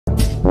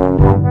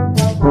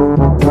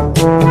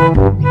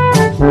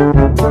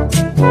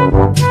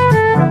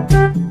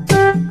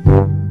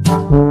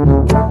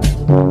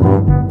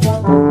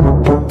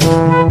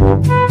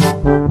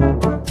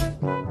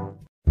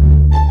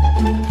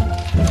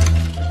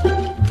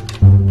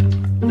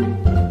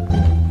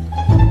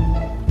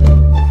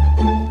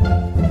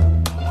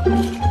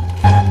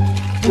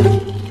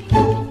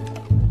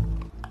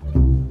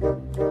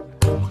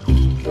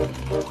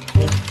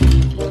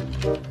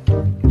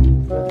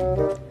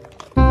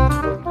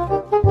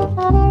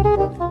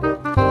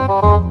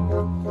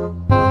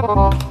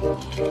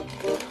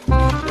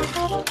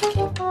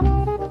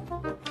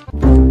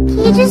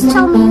just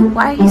tell me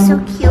why he's so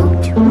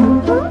cute?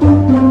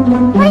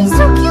 Why he's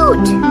so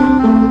cute?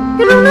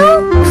 You don't know?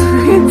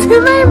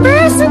 Am I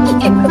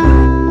embarrassing you?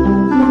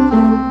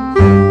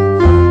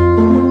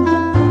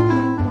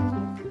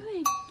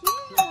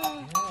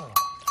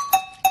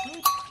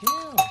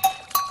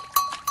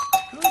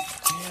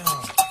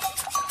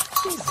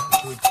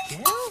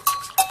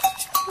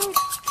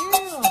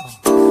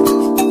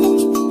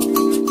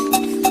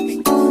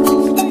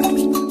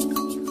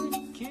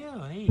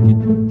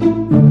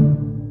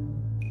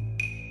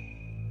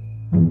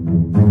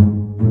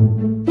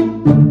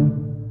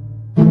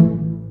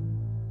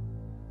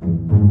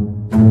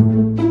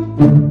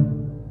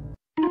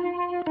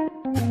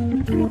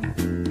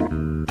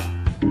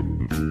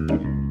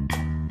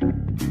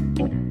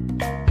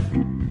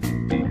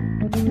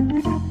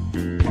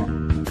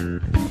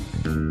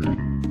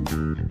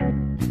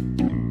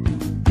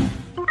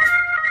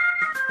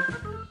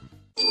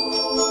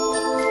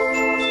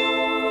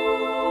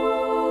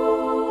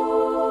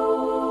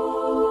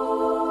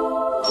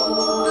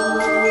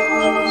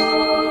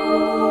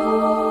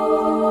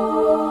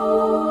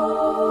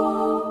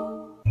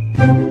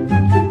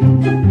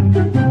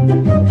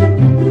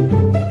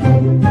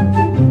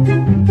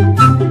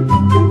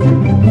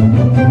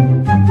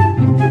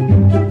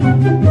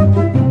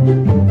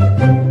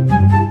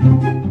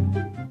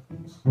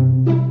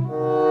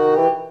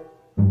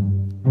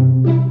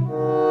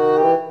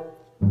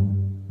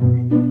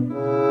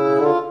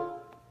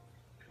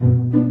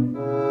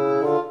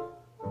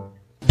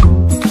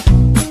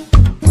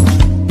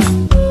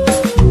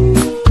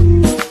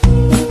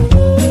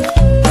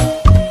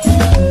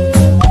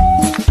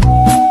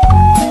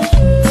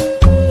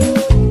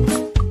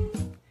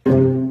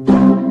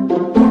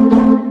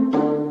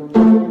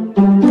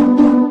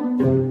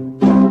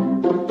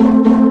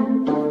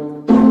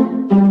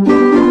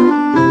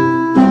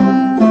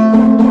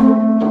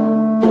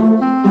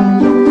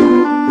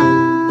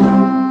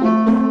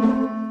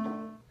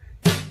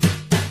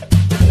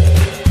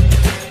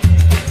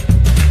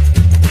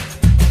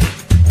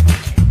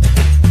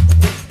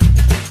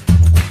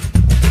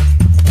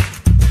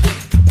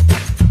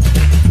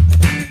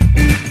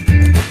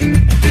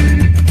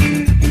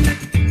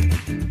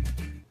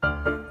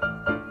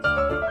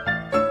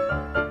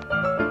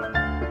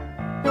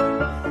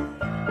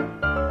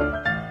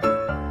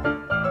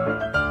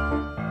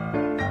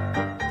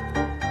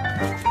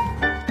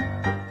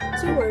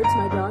 Two words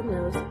my dog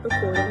knows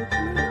according to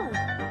my dog.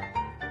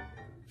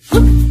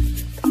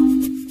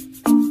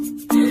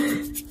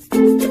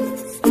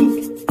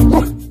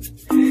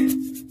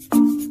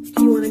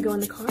 Do you want to go in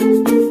the car?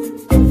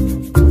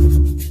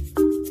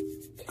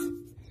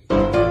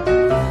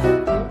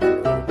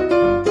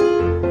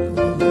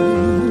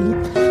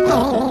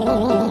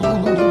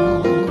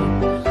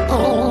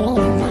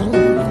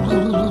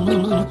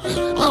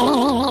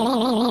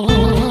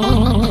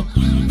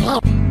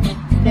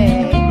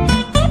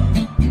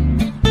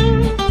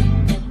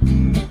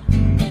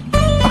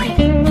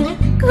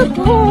 Good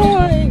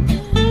boy!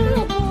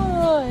 Good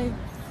boy!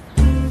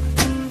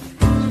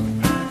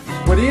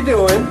 What are you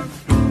doing?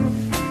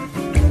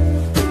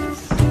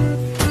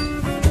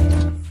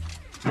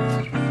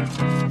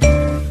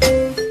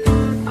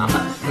 I'm a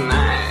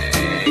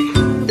snake.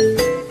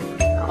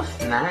 I'm a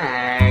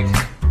snake.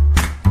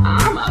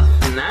 I'm a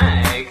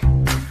snake.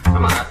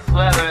 I'm a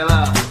slithery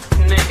little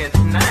naked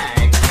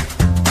snake.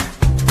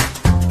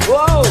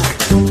 Whoa!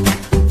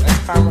 That's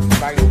karma for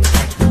biting.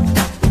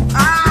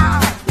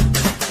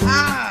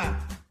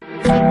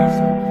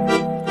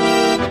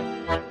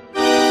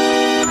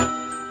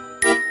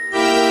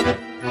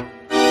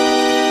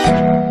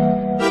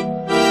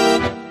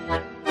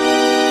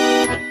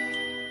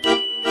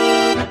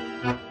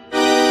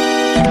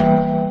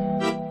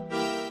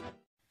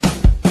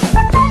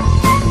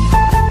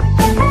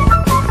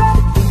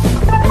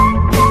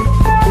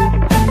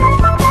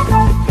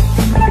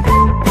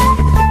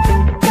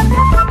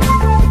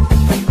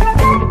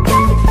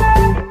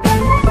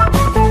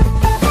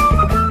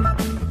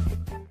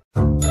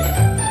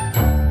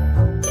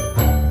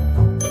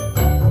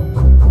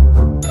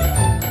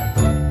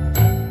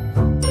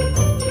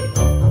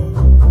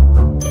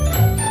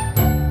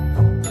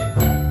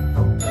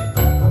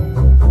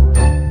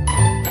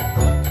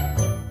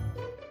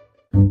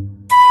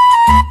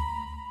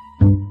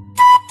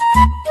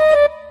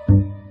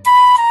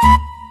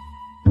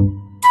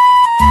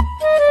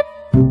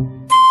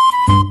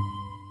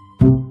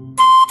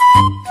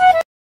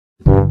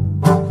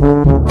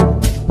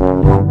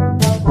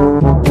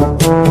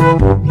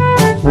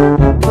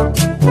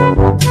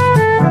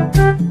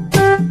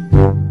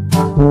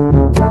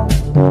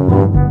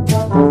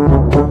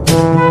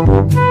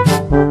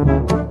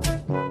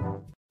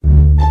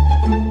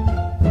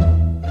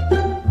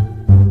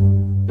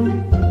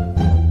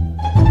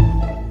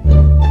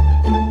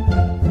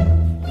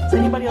 Does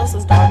anybody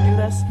else's dog do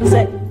this?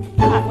 Sit.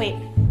 Wait.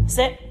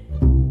 Sit.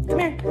 Come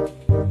here.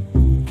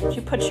 If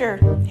you put your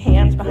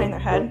hands behind their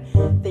head,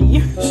 they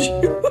use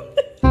you.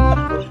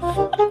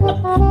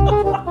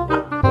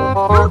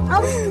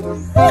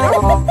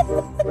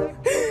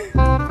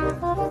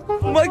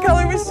 What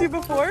color was she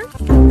before?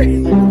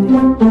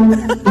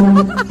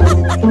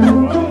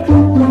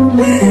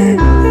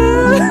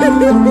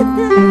 Spit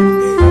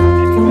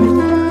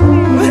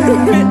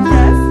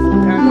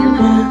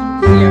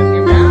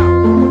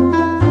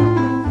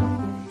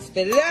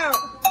it out.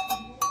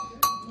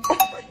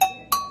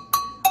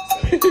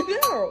 Spit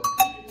it out.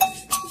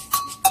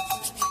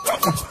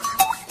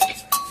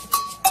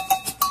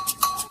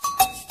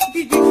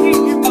 Did you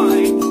change your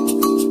mind?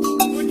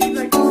 Would you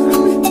like to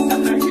come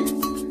inside?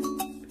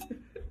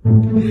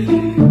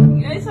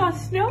 It's all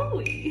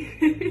snowy.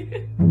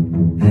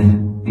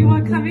 Do you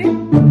want to come in?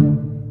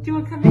 Do you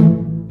want to come in?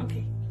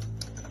 Okay.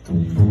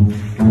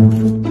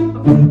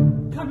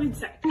 Okay, come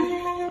inside.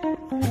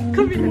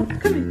 Come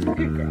in.